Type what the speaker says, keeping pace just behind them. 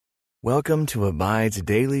Welcome to Abide's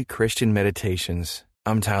Daily Christian Meditations.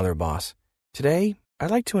 I'm Tyler Boss. Today, I'd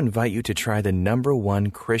like to invite you to try the #1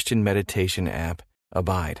 Christian meditation app,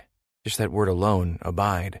 Abide. Just that word alone,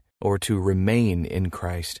 abide, or to remain in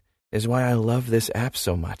Christ, is why I love this app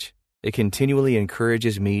so much. It continually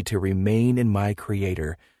encourages me to remain in my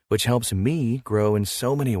Creator, which helps me grow in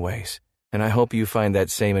so many ways. And I hope you find that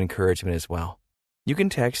same encouragement as well. You can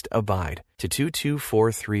text ABIDE to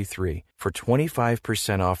 22433 for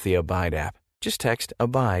 25% off the Abide app. Just text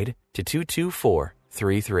ABIDE to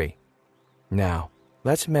 22433. Now,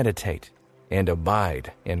 let's meditate and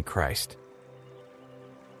abide in Christ.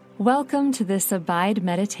 Welcome to this Abide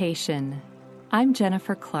meditation. I'm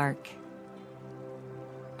Jennifer Clark.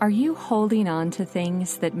 Are you holding on to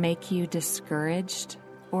things that make you discouraged,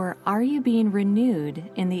 or are you being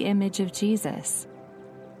renewed in the image of Jesus?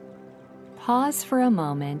 Pause for a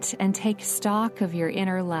moment and take stock of your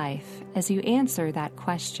inner life as you answer that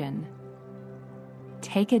question.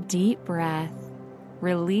 Take a deep breath,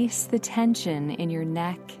 release the tension in your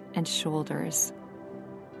neck and shoulders.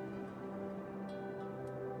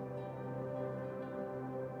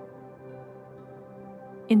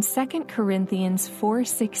 In 2 Corinthians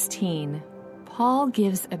 4:16, Paul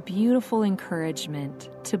gives a beautiful encouragement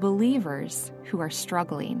to believers who are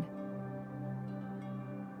struggling.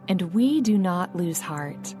 And we do not lose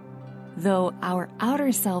heart. Though our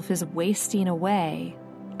outer self is wasting away,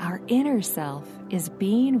 our inner self is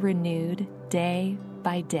being renewed day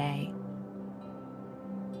by day.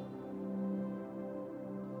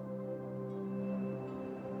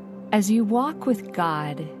 As you walk with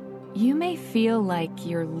God, you may feel like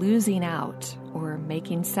you're losing out or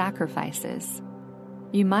making sacrifices.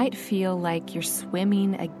 You might feel like you're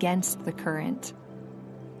swimming against the current.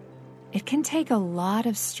 It can take a lot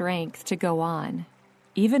of strength to go on,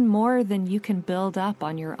 even more than you can build up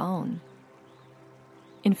on your own.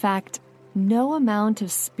 In fact, no amount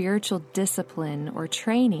of spiritual discipline or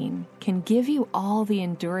training can give you all the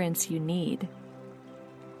endurance you need.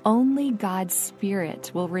 Only God's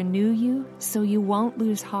Spirit will renew you so you won't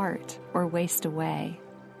lose heart or waste away.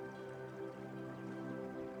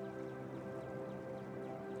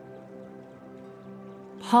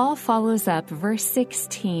 Paul follows up verse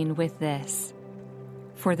 16 with this: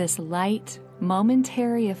 "For this light,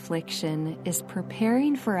 momentary affliction is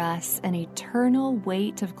preparing for us an eternal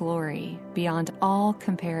weight of glory beyond all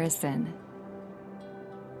comparison."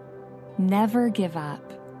 Never give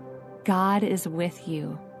up. God is with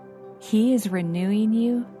you. He is renewing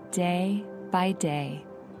you day by day.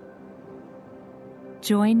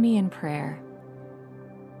 Join me in prayer.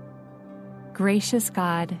 Gracious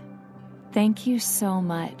God, thank you so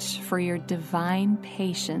much for your divine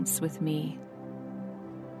patience with me.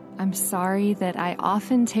 I'm sorry that I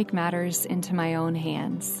often take matters into my own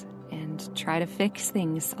hands and try to fix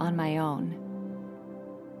things on my own.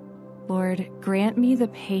 Lord, grant me the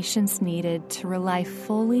patience needed to rely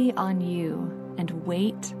fully on you and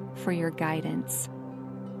wait for your guidance.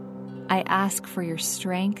 I ask for your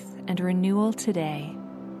strength and renewal today.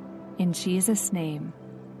 In Jesus' name,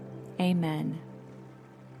 amen.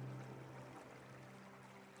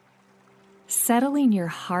 Settling your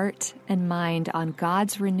heart and mind on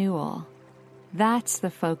God's renewal, that's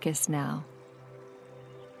the focus now.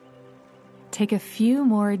 Take a few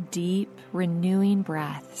more deep, renewing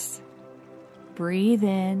breaths. Breathe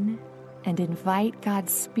in and invite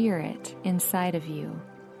God's Spirit inside of you.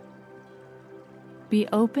 Be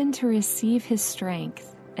open to receive His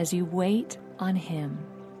strength as you wait on Him.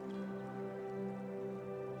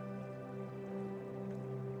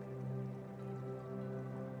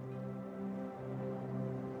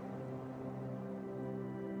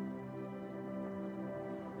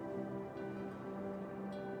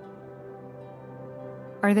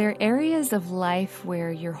 Are there areas of life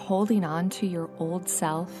where you're holding on to your old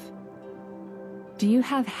self? Do you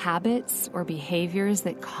have habits or behaviors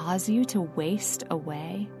that cause you to waste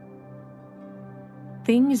away?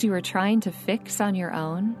 Things you are trying to fix on your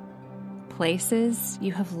own? Places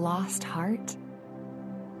you have lost heart?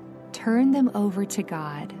 Turn them over to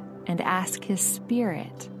God and ask His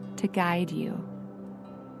Spirit to guide you.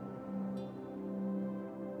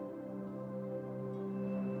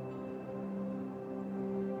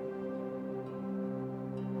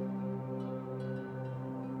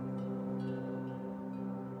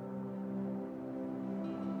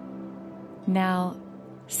 Now,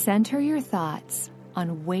 center your thoughts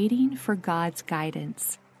on waiting for God's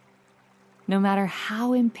guidance. No matter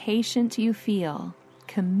how impatient you feel,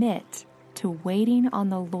 commit to waiting on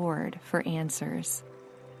the Lord for answers.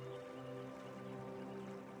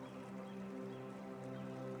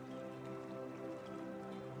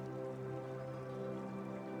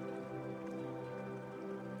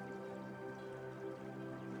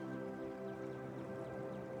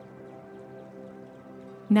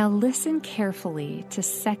 Now listen carefully to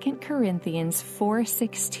 2 Corinthians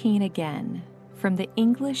 4:16 again from the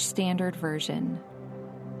English Standard Version.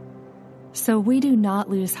 So we do not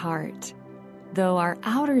lose heart. Though our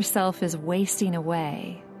outer self is wasting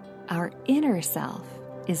away, our inner self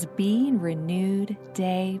is being renewed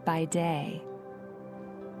day by day.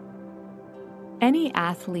 Any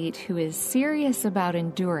athlete who is serious about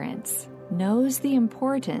endurance knows the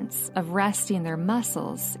importance of resting their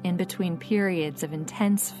muscles in between periods of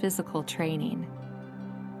intense physical training.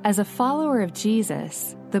 As a follower of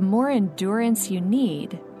Jesus, the more endurance you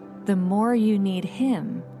need, the more you need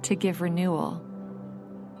Him to give renewal.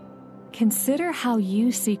 Consider how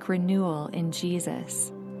you seek renewal in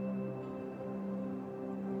Jesus.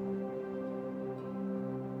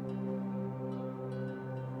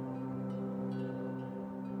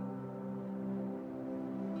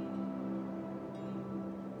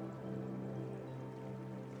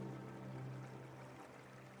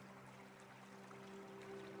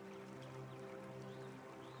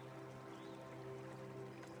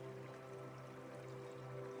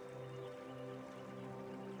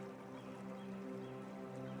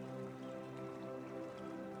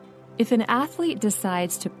 If an athlete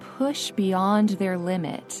decides to push beyond their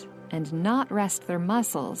limit and not rest their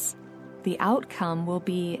muscles, the outcome will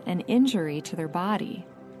be an injury to their body.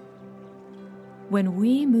 When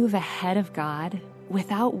we move ahead of God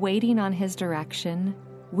without waiting on His direction,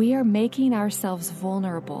 we are making ourselves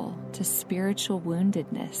vulnerable to spiritual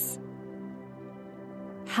woundedness.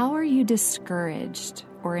 How are you discouraged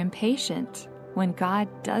or impatient when God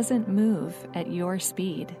doesn't move at your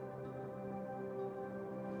speed?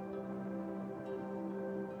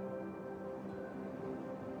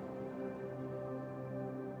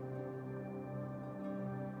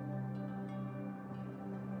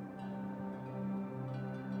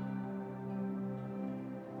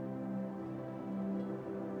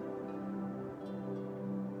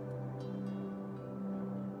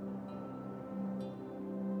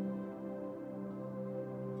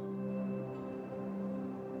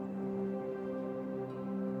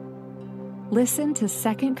 Listen to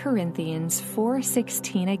 2 Corinthians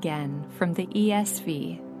 4:16 again from the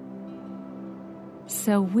ESV.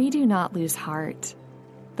 So we do not lose heart.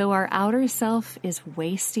 Though our outer self is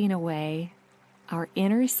wasting away, our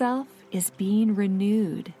inner self is being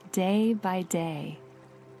renewed day by day.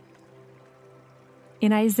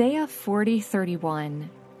 In Isaiah 40:31,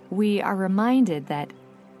 we are reminded that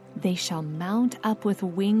they shall mount up with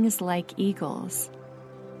wings like eagles.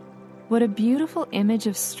 What a beautiful image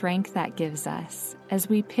of strength that gives us as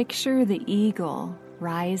we picture the eagle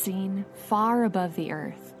rising far above the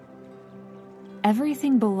earth.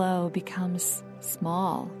 Everything below becomes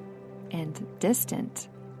small and distant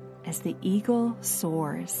as the eagle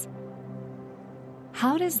soars.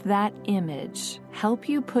 How does that image help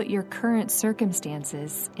you put your current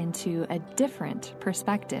circumstances into a different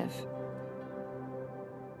perspective?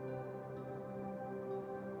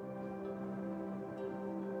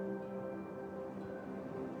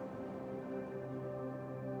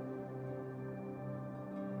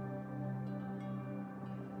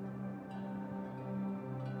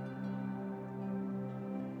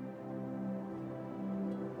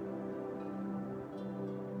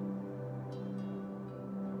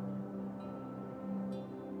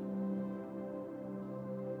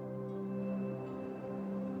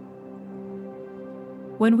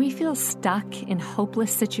 When we feel stuck in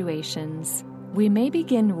hopeless situations, we may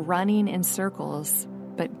begin running in circles,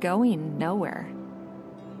 but going nowhere.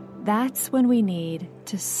 That's when we need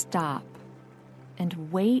to stop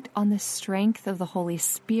and wait on the strength of the Holy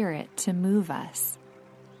Spirit to move us.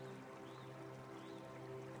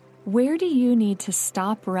 Where do you need to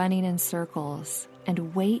stop running in circles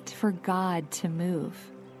and wait for God to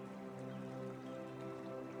move?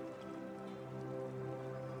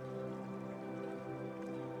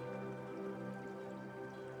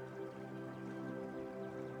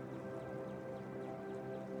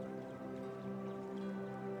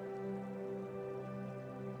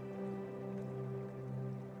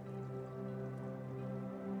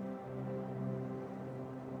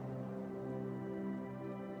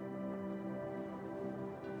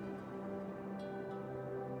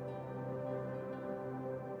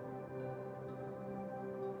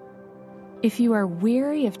 If you are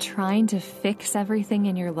weary of trying to fix everything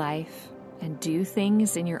in your life and do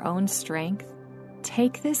things in your own strength,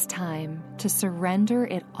 take this time to surrender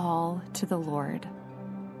it all to the Lord.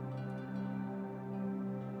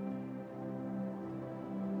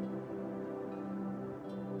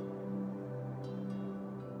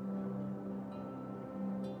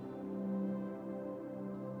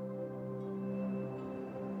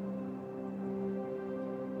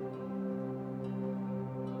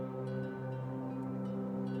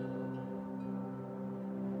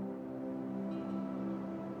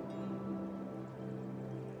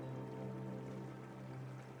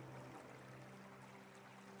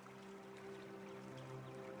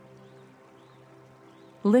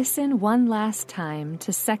 Listen one last time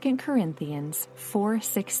to 2 Corinthians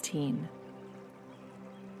 4:16.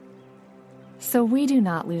 So we do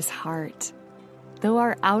not lose heart. Though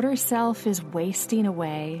our outer self is wasting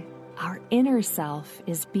away, our inner self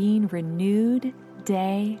is being renewed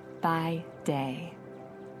day by day.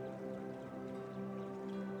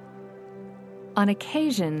 On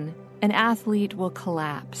occasion, an athlete will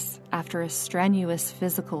collapse after a strenuous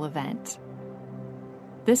physical event.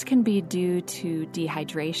 This can be due to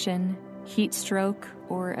dehydration, heat stroke,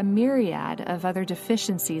 or a myriad of other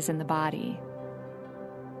deficiencies in the body.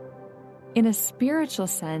 In a spiritual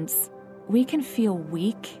sense, we can feel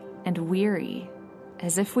weak and weary,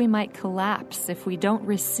 as if we might collapse if we don't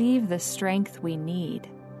receive the strength we need.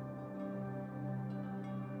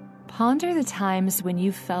 Ponder the times when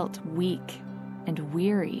you felt weak and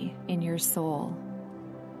weary in your soul.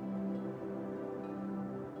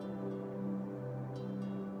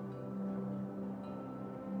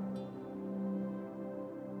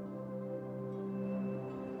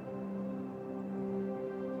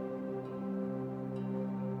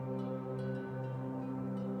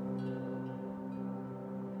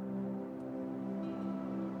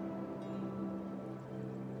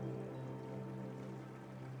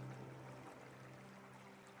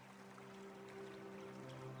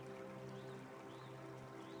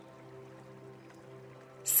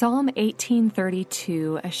 Psalm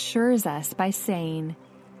 18:32 assures us by saying,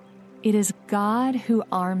 "It is God who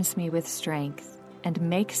arms me with strength and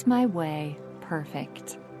makes my way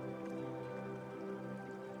perfect."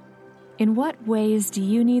 In what ways do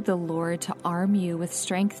you need the Lord to arm you with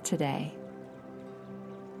strength today?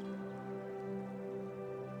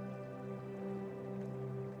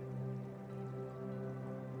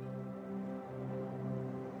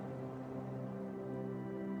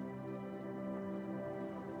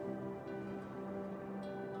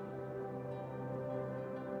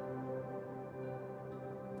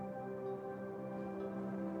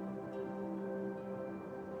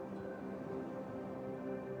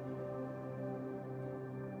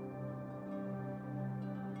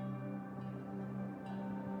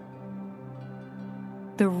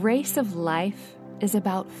 The race of life is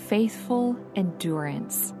about faithful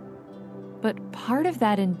endurance. But part of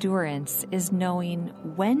that endurance is knowing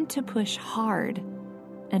when to push hard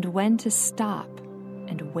and when to stop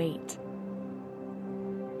and wait.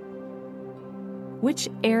 Which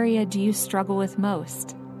area do you struggle with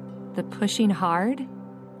most? The pushing hard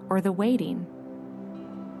or the waiting?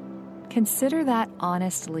 Consider that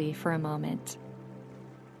honestly for a moment.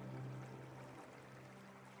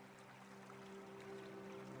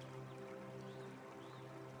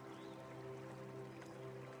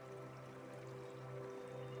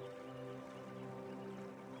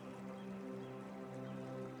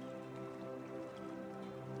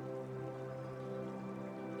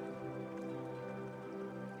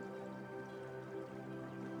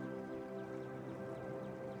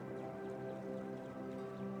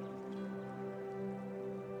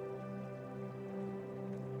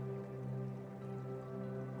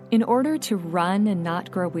 In order to run and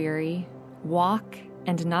not grow weary, walk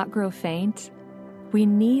and not grow faint, we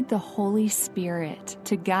need the Holy Spirit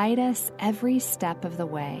to guide us every step of the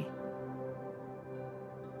way.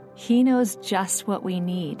 He knows just what we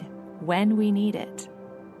need, when we need it.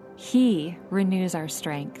 He renews our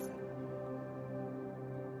strength.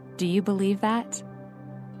 Do you believe that?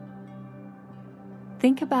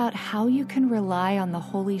 Think about how you can rely on the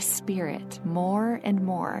Holy Spirit more and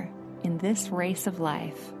more in this race of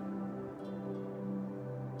life.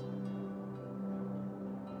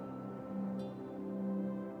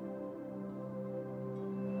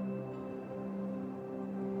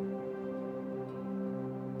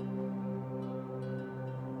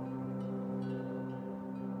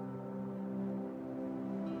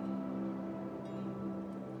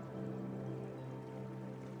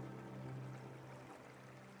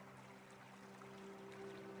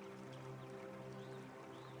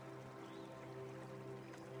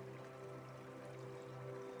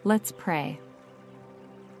 Let's pray.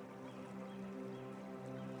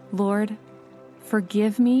 Lord,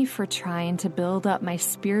 forgive me for trying to build up my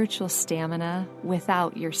spiritual stamina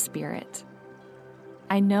without your Spirit.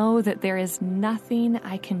 I know that there is nothing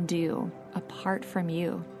I can do apart from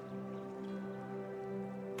you.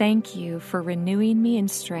 Thank you for renewing me in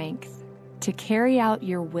strength to carry out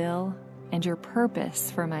your will and your purpose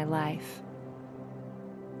for my life.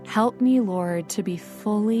 Help me, Lord, to be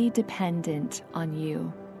fully dependent on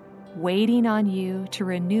you, waiting on you to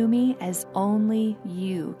renew me as only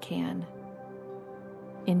you can.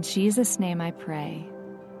 In Jesus' name I pray.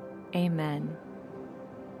 Amen.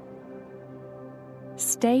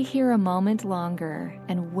 Stay here a moment longer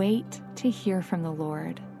and wait to hear from the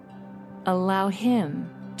Lord. Allow Him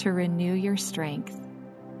to renew your strength.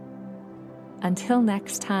 Until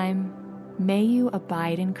next time, may you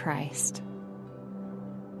abide in Christ.